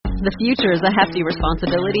The future is a hefty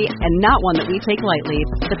responsibility and not one that we take lightly.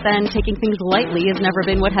 But then taking things lightly has never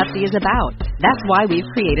been what Hefty is about. That's why we've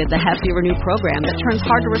created the Hefty Renew program that turns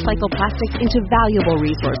hard-to-recycle plastics into valuable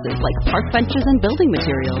resources like park benches and building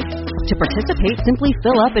materials. To participate, simply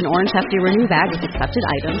fill up an orange Hefty Renew bag with accepted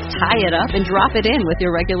items, tie it up, and drop it in with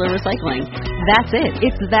your regular recycling. That's it.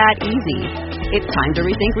 It's that easy. It's time to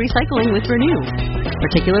rethink recycling with Renew.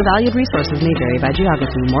 Particular valued resources may vary by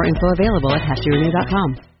geography. More info available at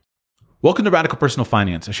heftyrenew.com. Welcome to Radical Personal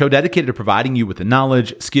Finance, a show dedicated to providing you with the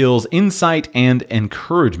knowledge, skills, insight, and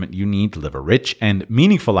encouragement you need to live a rich and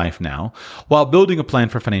meaningful life now while building a plan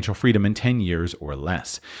for financial freedom in 10 years or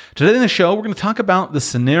less. Today in the show, we're going to talk about the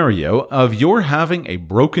scenario of you're having a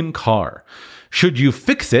broken car. Should you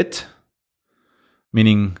fix it,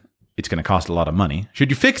 meaning it's going to cost a lot of money?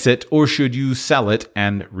 Should you fix it or should you sell it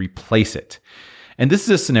and replace it? And this is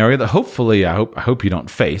a scenario that hopefully I hope you don't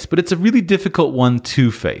face, but it's a really difficult one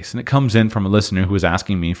to face. And it comes in from a listener who was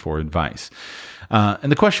asking me for advice.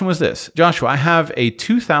 And the question was this: Joshua, I have a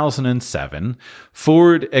 2007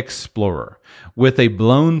 Ford Explorer with a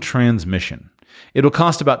blown transmission. It'll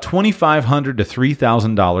cost about $2,500 to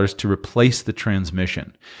 $3,000 to replace the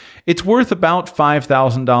transmission. It's worth about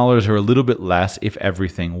 $5,000 or a little bit less if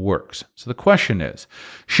everything works. So the question is,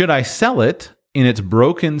 should I sell it in its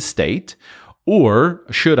broken state, or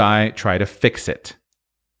should I try to fix it?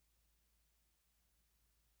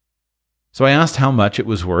 So I asked how much it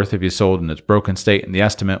was worth if you sold in its broken state, and the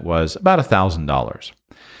estimate was about $1,000.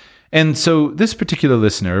 And so this particular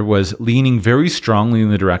listener was leaning very strongly in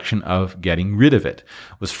the direction of getting rid of it,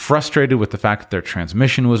 was frustrated with the fact that their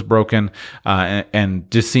transmission was broken, and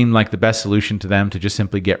just seemed like the best solution to them to just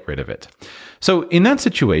simply get rid of it. So in that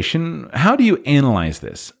situation, how do you analyze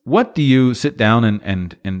this? What do you sit down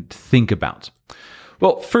and think about?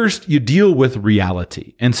 Well, first, you deal with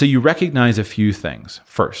reality. And so you recognize a few things.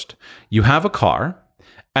 First, you have a car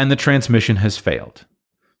and the transmission has failed.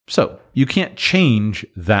 So you can't change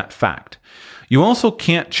that fact. You also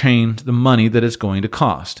can't change the money that it's going to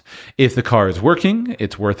cost. If the car is working,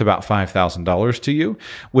 it's worth about $5,000 to you.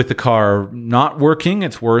 With the car not working,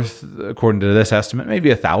 it's worth, according to this estimate, maybe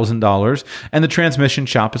 $1,000. And the transmission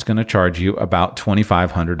shop is going to charge you about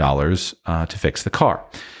 $2,500 to fix the car.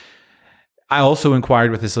 I also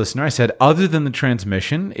inquired with this listener. I said, other than the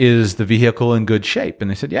transmission, is the vehicle in good shape?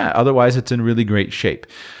 And they said, yeah, otherwise it's in really great shape.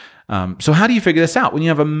 So how do you figure this out? When you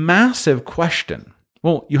have a massive question,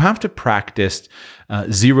 well, you have to practice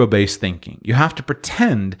zero-based thinking. You have to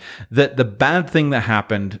pretend that the bad thing that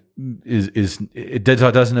happened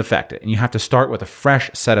doesn't affect it. And you have to start with a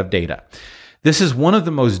fresh set of data. This is one of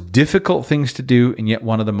the most difficult things to do, and yet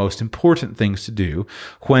one of the most important things to do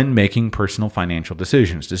when making personal financial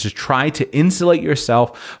decisions. This is try to insulate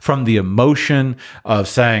yourself from the emotion of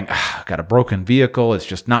saying, I've got a broken vehicle,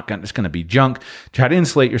 it's going to be junk. Try to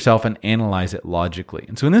insulate yourself and analyze it logically.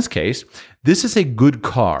 And so in this case, this is a good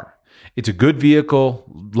car. It's a good vehicle,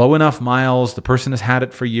 low enough miles, the person has had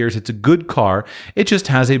it for years. It's a good car. It just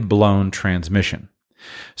has a blown transmission.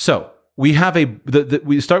 So we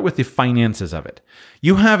start with the finances of it.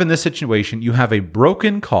 You have, in this situation, you have a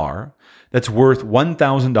broken car that's worth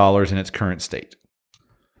 $1,000 in its current state.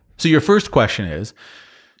 So your first question is,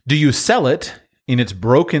 do you sell it in its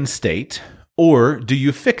broken state or do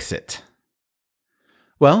you fix it?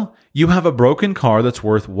 Well, you have a broken car that's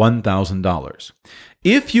worth $1,000.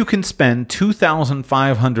 If you can spend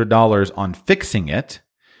 $2,500 on fixing it,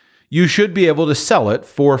 you should be able to sell it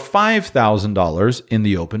for $5,000 in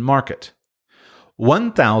the open market.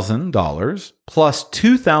 $1,000 plus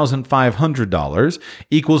 $2,500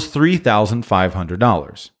 equals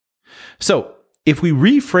 $3,500. So if we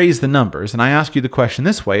rephrase the numbers, and I ask you the question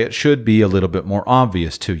this way, it should be a little bit more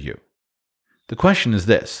obvious to you. The question is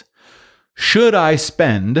this: should I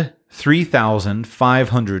spend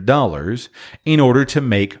 $3,500 in order to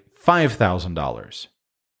make $5,000?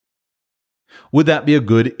 Would that be a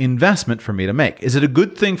good investment for me to make? Is it a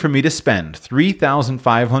good thing for me to spend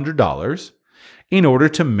 $3,500 in order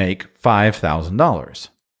to make $5,000?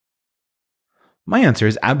 My answer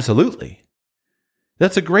is absolutely.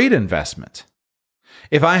 That's a great investment.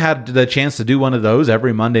 If I had the chance to do one of those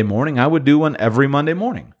every Monday morning, I would do one every Monday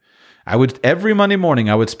morning. Every Monday morning,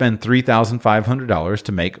 I would spend $3,500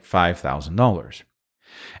 to make $5,000.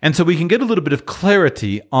 And so we can get a little bit of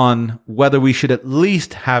clarity on whether we should at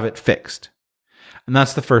least have it fixed. And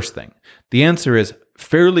that's the first thing. The answer is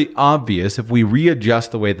fairly obvious if we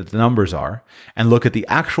readjust the way that the numbers are and look at the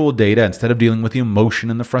actual data instead of dealing with the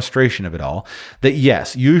emotion and the frustration of it all, that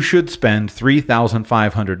yes, you should spend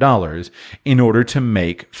 $3,500 in order to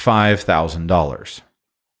make $5,000.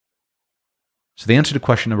 So the answer to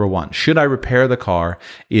question number 1, should I repair the car,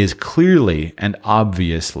 is clearly and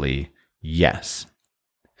obviously yes.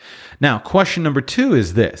 Now, question number 2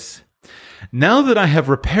 is this. Now that I have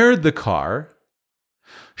repaired the car,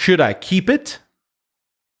 should I keep it,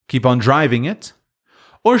 keep on driving it,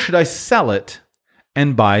 or should I sell it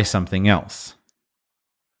and buy something else?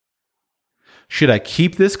 Should I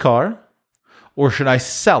keep this car, or should I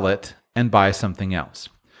sell it and buy something else?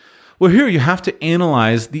 Well, here you have to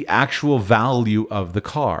analyze the actual value of the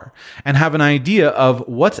car and have an idea of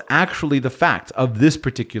what's actually the fact of this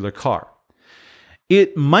particular car.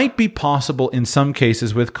 It might be possible in some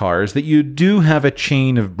cases with cars that you do have a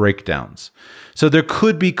chain of breakdowns. So there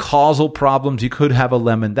could be causal problems. You could have a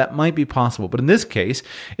lemon. That might be possible. But in this case,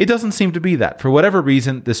 it doesn't seem to be that. For whatever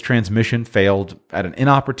reason, this transmission failed at an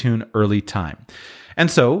inopportune early time. And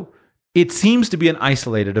so it seems to be an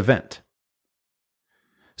isolated event.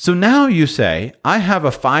 So now you say, I have a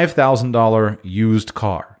 $5,000 used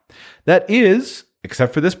car. That is,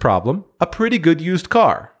 except for this problem, a pretty good used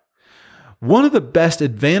car. One of the best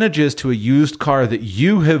advantages to a used car that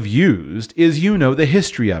you have used is you know the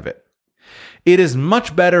history of it. It is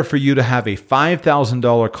much better for you to have a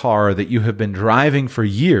 $5,000 car that you have been driving for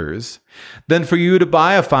years than for you to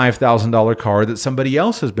buy a $5,000 car that somebody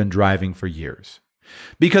else has been driving for years.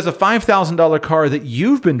 Because a $5,000 car that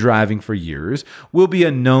you've been driving for years will be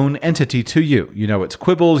a known entity to you. You know its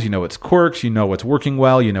quibbles, you know its quirks, you know what's working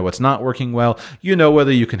well, you know what's not working well, you know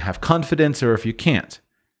whether you can have confidence or if you can't.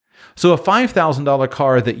 So a $5,000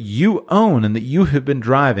 car that you own and that you have been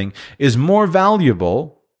driving is more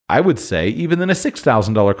valuable, I would say, even than a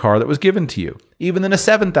 $6,000 car that was given to you, even than a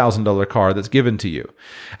 $7,000 car that's given to you.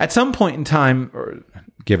 At some point in time, or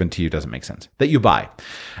given to you doesn't make sense, that you buy.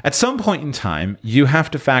 At some point in time, you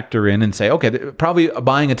have to factor in and say, okay, probably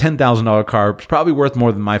buying a $10,000 car is probably worth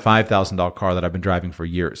more than my $5,000 car that I've been driving for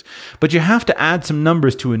years. But you have to add some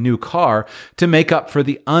numbers to a new car to make up for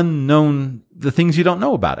the unknown, the things you don't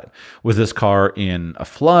know about it. Was this car in a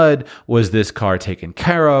flood? Was this car taken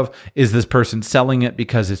care of? Is this person selling it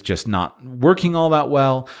because it's just not working all that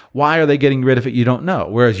well? Why are they getting rid of it? You don't know.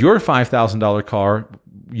 Whereas your $5,000 car,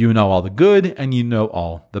 you know all the good and you know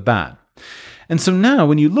all the bad. And so now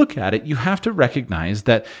when you look at it, you have to recognize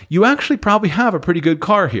that you actually probably have a pretty good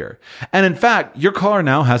car here. And in fact, your car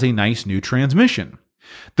now has a nice new transmission.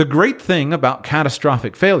 The great thing about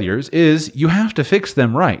catastrophic failures is you have to fix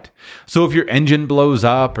them right. So if your engine blows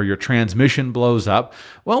up or your transmission blows up,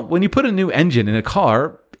 well, when you put a new engine in a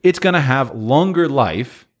car, it's going to have longer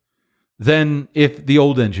life than if the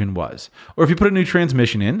old engine was. Or if you put a new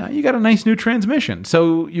transmission in, you got a nice new transmission.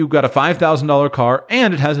 So you've got a $5,000 car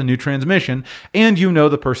and it has a new transmission and you know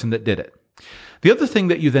the person that did it. The other thing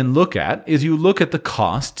that you then look at is you look at the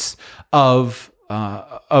costs of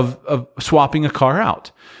swapping a car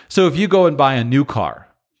out. So if you go and buy a new car,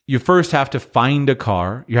 you first have to find a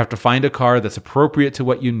car. You have to find a car that's appropriate to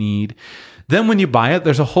what you need. Then when you buy it,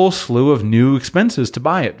 there's a whole slew of new expenses to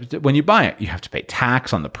buy it. When you buy it, you have to pay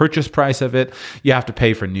tax on the purchase price of it. You have to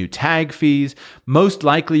pay for new tag fees. Most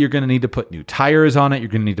likely, you're going to need to put new tires on it. You're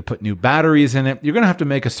going to need to put new batteries in it. You're going to have to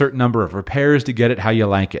make a certain number of repairs to get it how you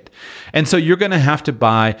like it. And so you're going to have to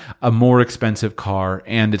buy a more expensive car,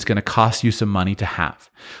 and it's going to cost you some money to have.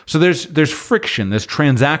 So there's friction, there's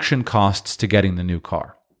transaction costs to getting the new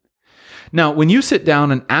car. Now, when you sit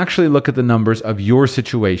down and actually look at the numbers of your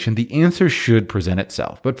situation, the answer should present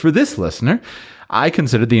itself. But for this listener, I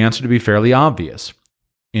considered the answer to be fairly obvious.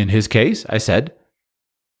 In his case, I said,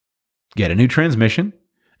 get a new transmission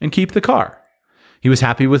and keep the car. He was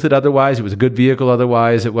happy with it otherwise. It was a good vehicle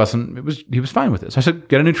otherwise. He was fine with it. So I said,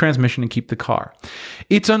 get a new transmission and keep the car.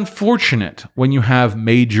 It's unfortunate when you have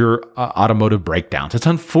major automotive breakdowns. It's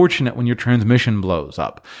unfortunate when your transmission blows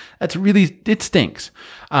up. It stinks.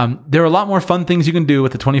 There are a lot more fun things you can do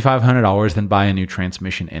with the $2,500 than buy a new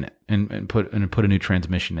transmission in it and put a new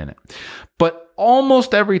transmission in it. But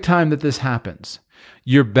almost every time that this happens,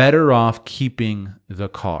 you're better off keeping the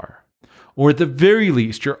car. Or at the very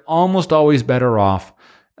least, you're almost always better off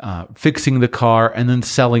fixing the car and then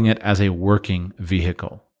selling it as a working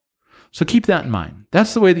vehicle. So keep that in mind.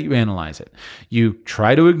 That's the way that you analyze it. You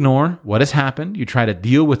try to ignore what has happened. You try to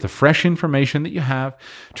deal with the fresh information that you have.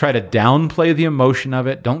 Try to downplay the emotion of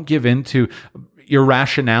it. Don't give in to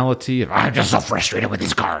irrationality. I'm just so frustrated with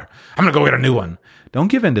this car. I'm going to go get a new one. Don't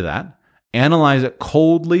give in to that. Analyze it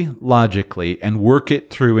coldly, logically, and work it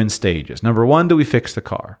through in stages. Number one, do we fix the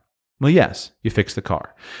car? Well, yes, you fix the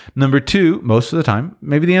car. Number two, most of the time,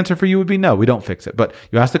 maybe the answer for you would be no, we don't fix it. But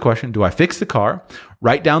you ask the question, do I fix the car?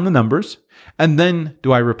 Write down the numbers, and then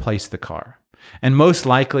do I replace the car? And most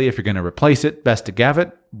likely, if you're going to replace it, best to have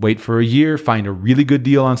it, wait for a year, find a really good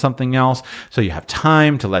deal on something else. So you have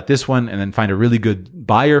time to let this one and then find a really good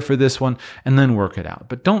buyer for this one and then work it out.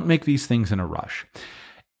 But don't make these things in a rush.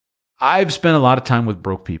 I've spent a lot of time with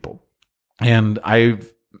broke people, and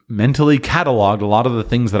I've mentally cataloged a lot of the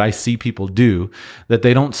things that I see people do that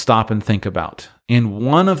they don't stop and think about. And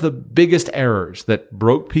one of the biggest errors that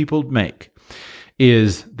broke people make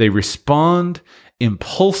is they respond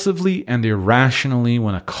impulsively and irrationally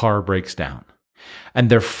when a car breaks down. And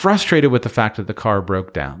they're frustrated with the fact that the car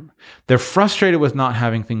broke down. They're frustrated with not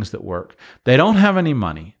having things that work. They don't have any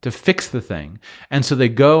money to fix the thing. And so they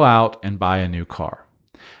go out and buy a new car.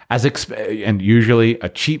 And usually a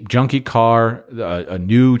cheap, junky car, a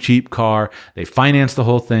new cheap car, they finance the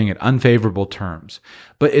whole thing at unfavorable terms.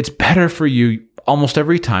 But it's better for you almost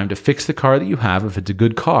every time to fix the car that you have, if it's a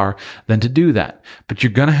good car, than to do that. But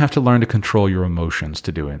you're going to have to learn to control your emotions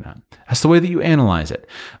to doing that. That's the way that you analyze it.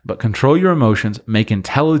 But control your emotions, make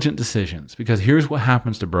intelligent decisions, because here's what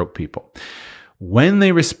happens to broke people. When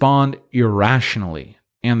they respond irrationally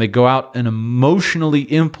and they go out and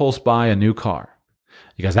emotionally impulse buy a new car,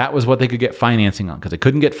 because that was what they could get financing on, because they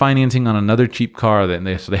couldn't get financing on another cheap car,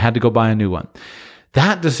 so they had to go buy a new one.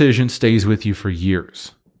 That decision stays with you for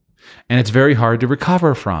years. And it's very hard to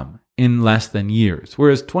recover from in less than years.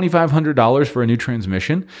 Whereas $2,500 for a new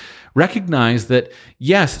transmission, recognize that,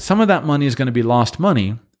 yes, some of that money is going to be lost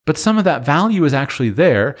money, but some of that value is actually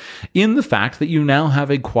there in the fact that you now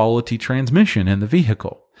have a quality transmission in the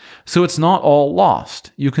vehicle. So it's not all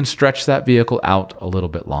lost. You can stretch that vehicle out a little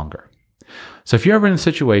bit longer. So if you're ever in a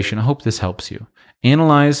situation, I hope this helps you.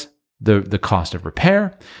 Analyze the cost of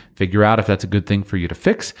repair, figure out if that's a good thing for you to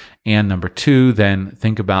fix. And number two, then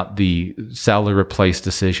think about the sell or replace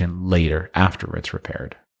decision later after it's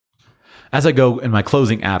repaired. As I go in my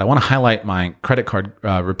closing ad, I want to highlight my credit card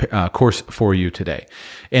course for you today.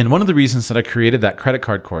 And one of the reasons that I created that credit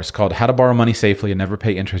card course called How to Borrow Money Safely and Never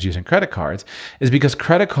Pay Interest Using Credit Cards is because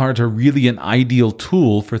credit cards are really an ideal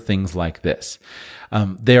tool for things like this.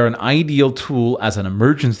 They're an ideal tool as an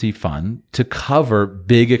emergency fund to cover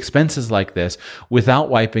big expenses like this without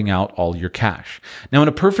wiping out all your cash. Now, in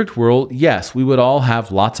a perfect world, yes, we would all have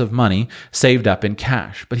lots of money saved up in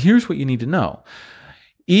cash. But here's what you need to know.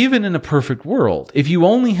 Even in a perfect world, if you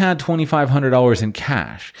only had $2,500 in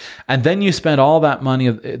cash, and then you spent all that money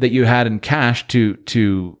that you had in cash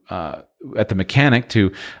at the mechanic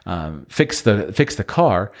to fix the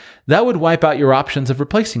car, that would wipe out your options of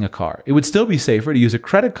replacing a car. It would still be safer to use a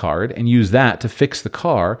credit card and use that to fix the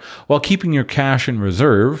car while keeping your cash in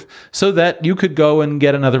reserve so that you could go and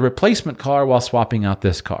get another replacement car while swapping out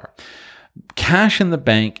this car. Cash in the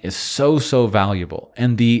bank is so valuable,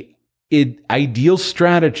 and the ideal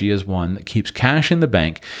strategy is one that keeps cash in the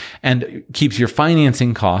bank and keeps your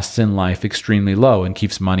financing costs in life extremely low and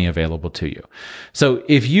keeps money available to you. So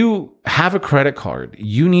if you have a credit card,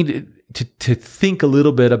 you need to think a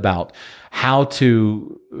little bit about how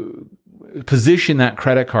to position that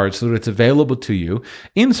credit card so that it's available to you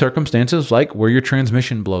in circumstances like where your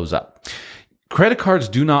transmission blows up. Credit cards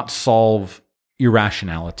do not solve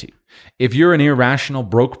irrationality. If you're an irrational,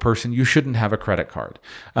 broke person, you shouldn't have a credit card.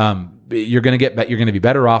 You're going to be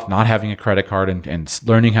better off not having a credit card and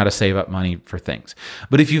learning how to save up money for things.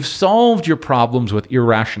 But if you've solved your problems with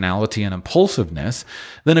irrationality and impulsiveness,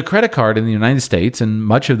 then a credit card in the United States and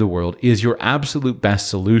much of the world is your absolute best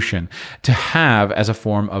solution to have as a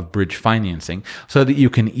form of bridge financing so that you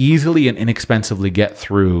can easily and inexpensively get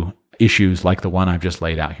through issues like the one I've just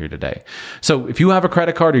laid out here today. So if you have a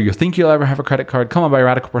credit card or you think you'll ever have a credit card, come on by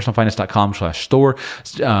RadicalPersonalFinance.com/store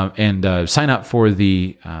and sign up for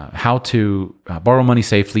the how to borrow money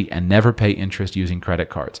safely and never pay interest using credit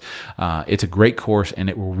cards. It's a great course and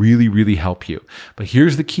it will really, really help you. But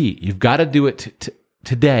here's the key. You've got to do it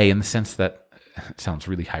today in the sense that it sounds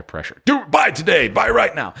really high pressure. Buy today, buy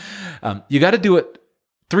right now. You got to do it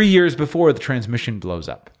 3 years before the transmission blows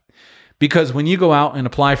up. Because when you go out and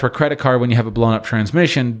apply for a credit card when you have a blown up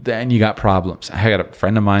transmission, then you got problems. I got a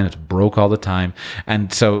friend of mine that's broke all the time.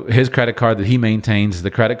 And so his credit card that he maintains is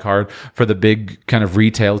the credit card for the big kind of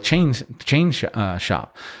retail chain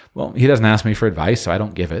shop. Well, he doesn't ask me for advice, so I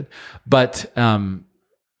don't give it. But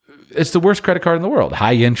it's the worst credit card in the world.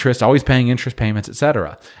 High interest, always paying interest payments,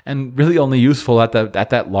 etc. And really only useful at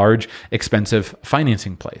that large, expensive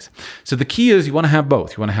financing place. So the key is you want to have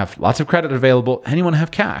both. You want to have lots of credit available and you want to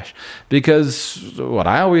have cash. Because what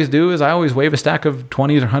I always do is I always wave a stack of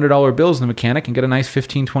 $20 or $100 bills in the mechanic and get a nice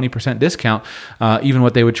 15-20% discount, even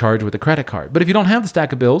what they would charge with a credit card. But if you don't have the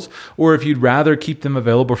stack of bills, or if you'd rather keep them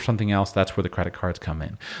available for something else, that's where the credit cards come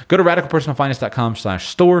in. Go to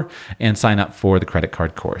RadicalPersonalFinance.com/store and sign up for the credit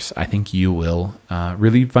card course. I think you will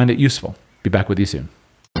really find it useful. Be back with you soon.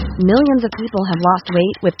 Millions of people have lost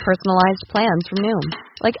weight with personalized plans from Noom.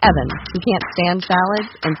 Like Evan, who can't stand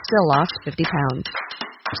salads and still lost 50 pounds.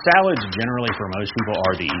 Salads generally for most people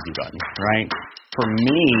are the easy button, right? For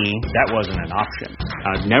me, that wasn't an option.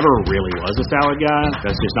 I never really was a salad guy.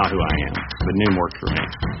 That's just not who I am. But Noom worked for me.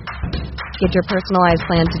 Get your personalized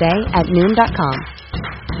plan today at Noom.com.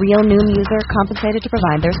 Real Noom user compensated to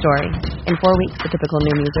provide their story. In 4 weeks, the typical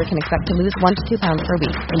Noom user can expect to lose 1 to 2 pounds per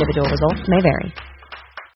week. Individual results may vary.